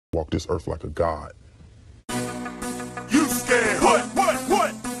walk this earth like a god. You scared? What?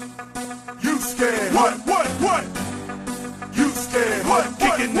 You scared? What? You scared? What?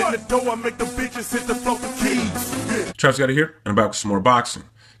 Kicking in the door, I make the bitches hit the floor for keys. Yeah. Travis got it here, and I'm back with some more boxing.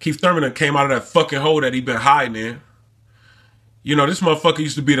 Keith Turman came out of that fucking hole that he been hiding in. You know, this motherfucker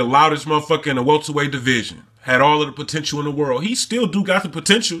used to be the loudest motherfucker in the welterweight division. Had all of the potential in the world. He still do got the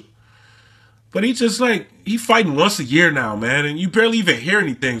potential. But he just like, he fighting once a year now, man. And you barely even hear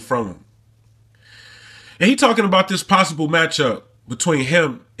anything from him. And he talking about this possible matchup between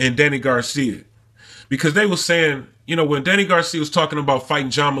him and Dэнni Garsия. Because they was saying, you know, when Dэнni Garsия was talking about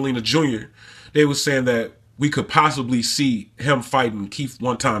fighting John Molina Jr., they was saying that we could possibly see him fighting Keith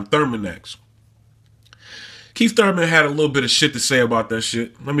one-time Thurman next. Keith Turman had a little bit of shit to say about that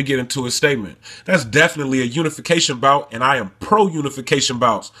shit. Let me get into his statement. That's definitely a unification bout, and I am pro-unification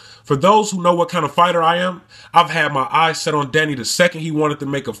bouts. For those who know what kind of fighter I am, I've had my eyes set on Danny the second he wanted to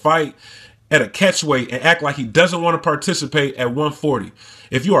make a fight at a catch weight and act like he doesn't want to participate at 140.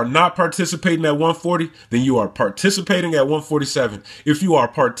 If you are not participating at 140, then you are participating at 147. If you are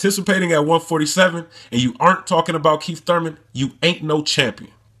participating at 147 and you aren't talking about Keith Turman, you ain't no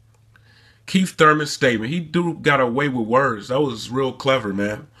champion. Keith Thurman's statement. He got away with words. That was real clever,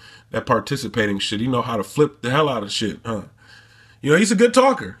 man. That participating shit. He know how to flip the hell out of shit, huh? You know, he's a good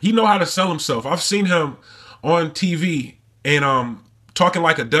talker. He know how to sell himself. I've seen him on TV and talking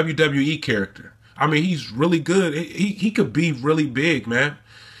like a WWE character. I mean, he's really good. He could be really big, man.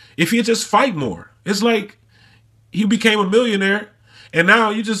 If he just fight more. It's like he became a millionaire and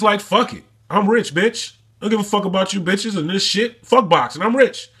now you just like, fuck it. I'm rich, bitch. I don't give a fuck about you bitches and this shit. Fuck boxing. I'm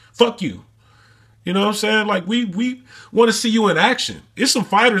rich. Fuck you. You know what I'm saying? Like, we want to see you in action. There's some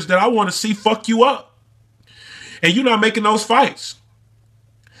fighters that I want to see fuck you up. And you're not making those fights.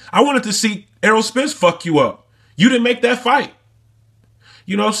 I wanted to see Errol Spence fuck you up. You didn't make that fight.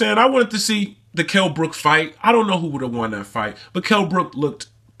 You know what I'm saying? I wanted to see the Kell Brook fight. I don't know who would have won that fight, but Kell Brook looked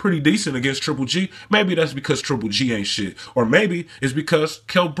pretty decent against Triple G. Maybe that's because Triple G ain't shit. Or maybe it's because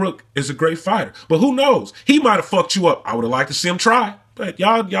Kell Brook is a great fighter. But who knows? He might have fucked you up. I would have liked to see him try. But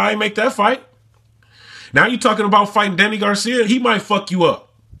y'all ain't make that fight. Now you're talking about fighting Dэнni Garsия. He might fuck you up.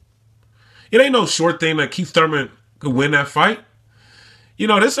 It ain't no short thing that Keith Turman could win that fight. You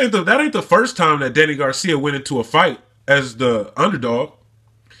know, that ain't the first time that Dэнni Garsия went into a fight as the underdog.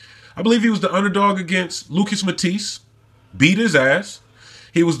 I believe he was the underdog against Lucas Matisse, beat his ass.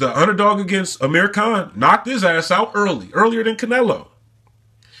 He was the underdog against Amir Khan, knocked his ass out earlier than Canelo.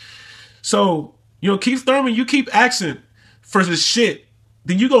 So, you know, Keith Turman, you keep asking for this shit,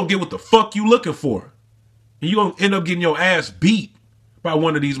 then you gonna get what the fuck you looking for. And you're going to end up getting your ass beat by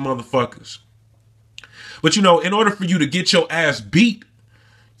one of these motherfuckers. But, you know, in order for you to get your ass beat,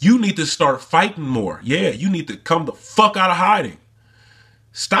 you need to start fighting more. Yeah, you need to come the fuck out of hiding.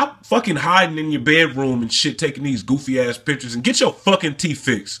 Stop fucking hiding in your bedroom and shit, taking these goofy ass pictures and get your fucking teeth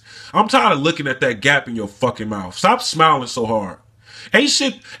fixed. I'm tired of looking at that gap in your fucking mouth. Stop smiling so hard. Ain't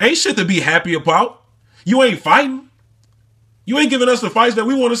shit to be happy about. You ain't fighting. You ain't giving us the fights that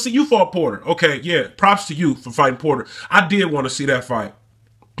we want to see. You fought Porter. Okay, yeah, props to you for fighting Porter. I did want to see that fight.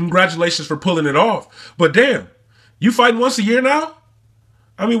 Congratulations for pulling it off. But damn, you fighting once a year now?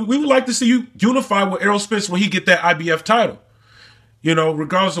 I mean, we would like to see you unify with Errol Spence when he get that IBF title. You know,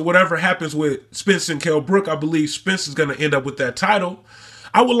 regardless of whatever happens with Spence and Kell Brook, I believe Spence is going to end up with that title.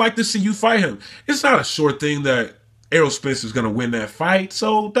 I would like to see you fight him. It's not a short thing that Errol Spence is going to win that fight,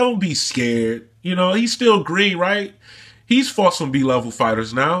 so don't be scared. You know, he's still green, right? He's fought some B-level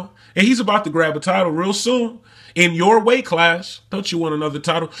fighters now, and he's about to grab a title real soon in your weight class. Don't you want another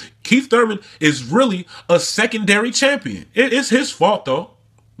title? Keith Turman is really a secondary champion. It's his fault, though.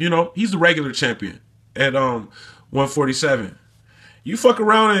 You know, he's the regular champion at 147. You fuck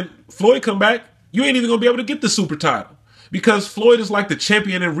around and Floyd come back, you ain't even going to be able to get the super title because Floyd is like the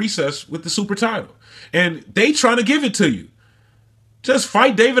champion in recess with the super title, and they trying to give it to you. Just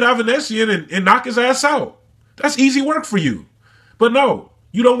fight David Avanesian and knock his ass out. That's easy work for you. But no,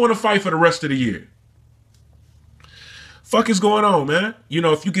 you don't want to fight for the rest of the year. Fuck is going on, man? You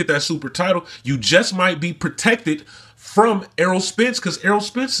know, if you get that super title, you just might be protected from Errol Spence because Errol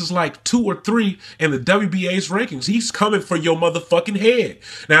Spence is like 2 or 3 in the WBA's rankings. He's coming for your motherfucking head.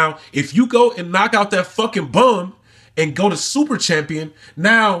 Now, if you go and knock out that fucking bum and go to super champion,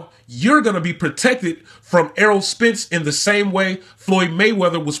 now you're going to be protected from Errol Spence in the same way Floyd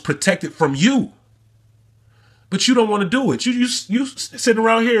Mayweather was protected from you. But you don't want to do it. You sitting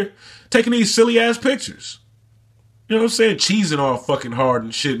around here taking these silly ass pictures. You know what I'm saying? Cheesing all fucking hard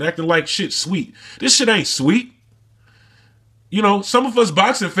and shit. And acting like shit sweet. This shit ain't sweet. You know, some of us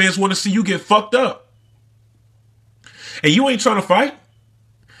boxing fans want to see you get fucked up. And you ain't trying to fight.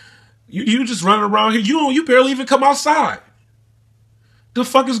 You just running around here. You barely even come outside. The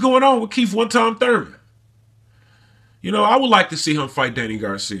fuck is going on with Keith one-time Thurman? You know, I would like to see him fight Dэнny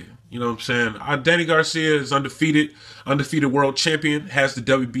Garcia. You know what I'm saying? Dэнny Garcia is undefeated world champion, has the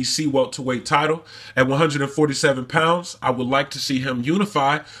WBC welterweight title at 147 pounds. I would like to see him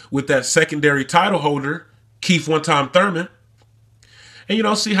unify with that secondary title holder, Keith one-time Thurman, and, you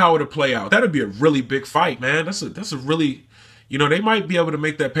know, see how it'll play out. That'd be a really big fight, man. That's a really, you know, they might be able to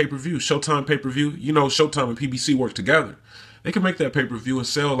make that pay-per-view, Showtime pay-per-view. You know, Showtime and PBC work together. They can make that pay-per-view and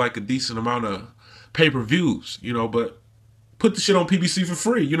sell like a decent amount of pay-per-views, you know, but put the shit on PBC for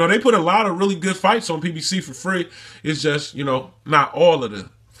free. You know, they put a lot of really good fights on PBC for free. It's just, you know, not all of the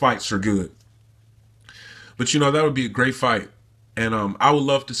fights are good. But, you know, that would be a great fight. And I would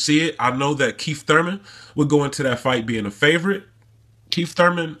love to see it. I know that Keith Thurman would go into that fight being a favorite. Keith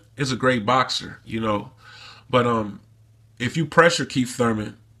Thurman is a great boxer, you know. But if you pressure Keith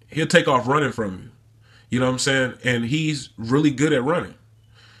Thurman, he'll take off running from you. You know what I'm saying? And he's really good at running.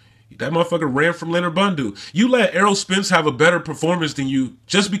 That motherfucker ran from Leonard Bundu. You let Errol Spence have a better performance than you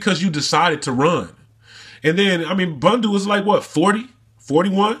just because you decided to run. And then, I mean, Bundu was like, what, 40?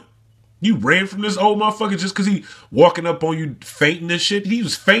 41? You ran from this old motherfucker just because he walking up on you fainting and shit? He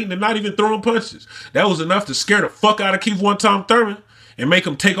was fainting and not even throwing punches. That was enough to scare the fuck out of Keith one-time Thurman and make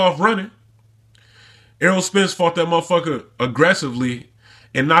him take off running. Errol Spence fought that motherfucker aggressively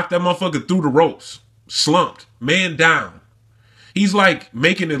and knocked that motherfucker through the ropes. Slumped. Man down. He's like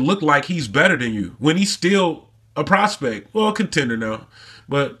making it look like he's better than you when he's still a prospect. Well, a contender now,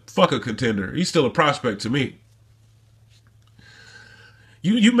 but fuck a contender. He's still a prospect to me.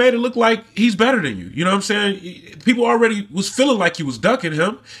 You made it look like he's better than you. You know what I'm saying? People already was feeling like you was ducking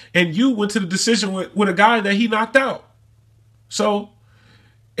him, and you went to the decision with a guy that he knocked out. So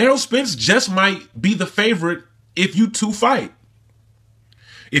Errol Spence just might be the favorite if you two fight.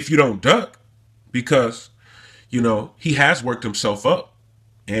 If you don't duck, because, you know, he has worked himself up.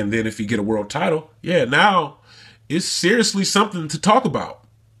 And then if he get a world title, yeah, now it's seriously something to talk about.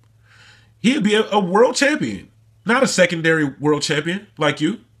 He'd be a world champion, not a secondary world champion like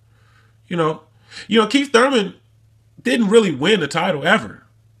you. You know, Keith Thurman didn't really win the title ever.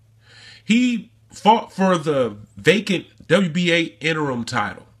 He fought for the vacant WBA interim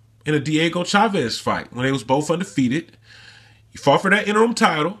title in a Diego Chavez fight when they was both undefeated. He fought for that interim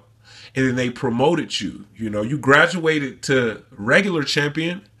title. And then they promoted you. You know, you graduated to regular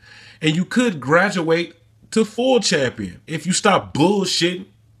champion, and you could graduate to full champion if you stop bullshitting.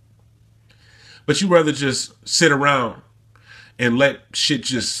 But you rather just sit around and let shit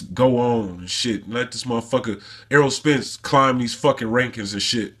just go on and shit. And let this motherfucker Errol Spence climb these fucking rankings and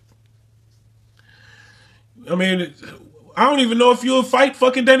shit. I mean, I don't even know if you'll fight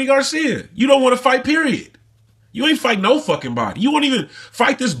fucking Dэнny Garcia. You don't want to fight, period. You ain't fight no fucking body. You won't even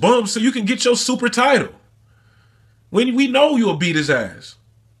fight this bum so you can get your super title. When we know you'll beat his ass.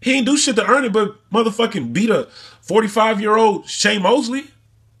 He ain't do shit to earn it, but motherfucking beat a 45-year-old Shane Mosley.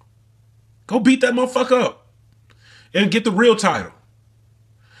 Go beat that motherfucker up and get the real title.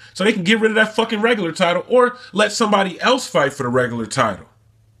 So they can get rid of that fucking regular title or let somebody else fight for the regular title.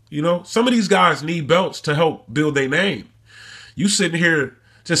 You know, some of these guys need belts to help build their name. You sitting here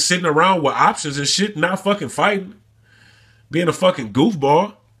just sitting around with options and shit, not fucking fighting. Being a fucking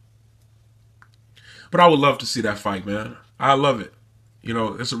goofball. But I would love to see that fight, man. I love it. You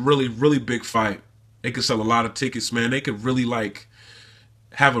know, it's a really, really big fight. They could sell a lot of tickets, man. They could really, like,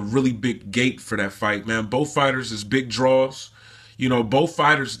 have a really big gate for that fight, man. Both fighters is big draws. You know, both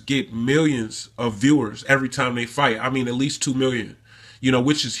fighters get millions of viewers every time they fight. I mean, at least 2 million. You know,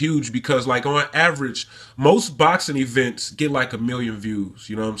 which is huge because, like, on average, most boxing events get like 1 million views.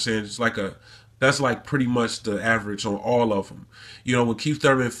 You know what I'm saying? It's like that's like pretty much the average on all of them. You know, when Keith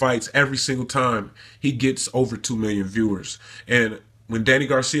Thurman fights, every single time he gets over 2 million viewers. And when Dэнny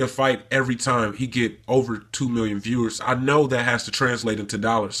Garcia fight, every time he get over 2 million viewers. I know that has to translate into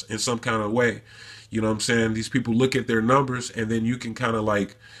dollars in some kind of way. You know what I'm saying? These people look at their numbers and then you can kind of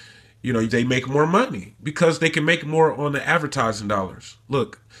like, you know, they make more money because they can make more on the advertising dollars.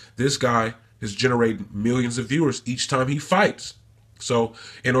 Look, this guy is generating millions of viewers each time he fights. So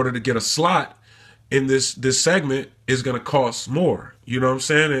in order to get a slot in this segment is going to cost more. You know what I'm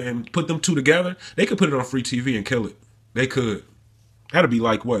saying? And put them two together, they could put it on free TV and kill it. They could. That'd be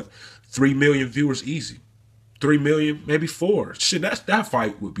like, what, 3 million viewers easy. 3 million, maybe 4. Shit, that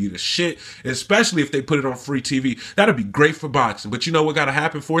fight would be the shit, especially if they put it on free TV. That'd be great for boxing. But you know what got to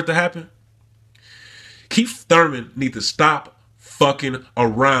happen for it to happen? Keith Thurman need to stop fucking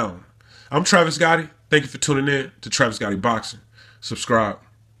around. I'm Travis Gotti. Thank you for tuning in to Travis Gotti Boxing. Subscribe.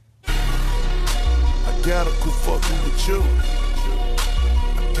 I gotta quit fucking with you.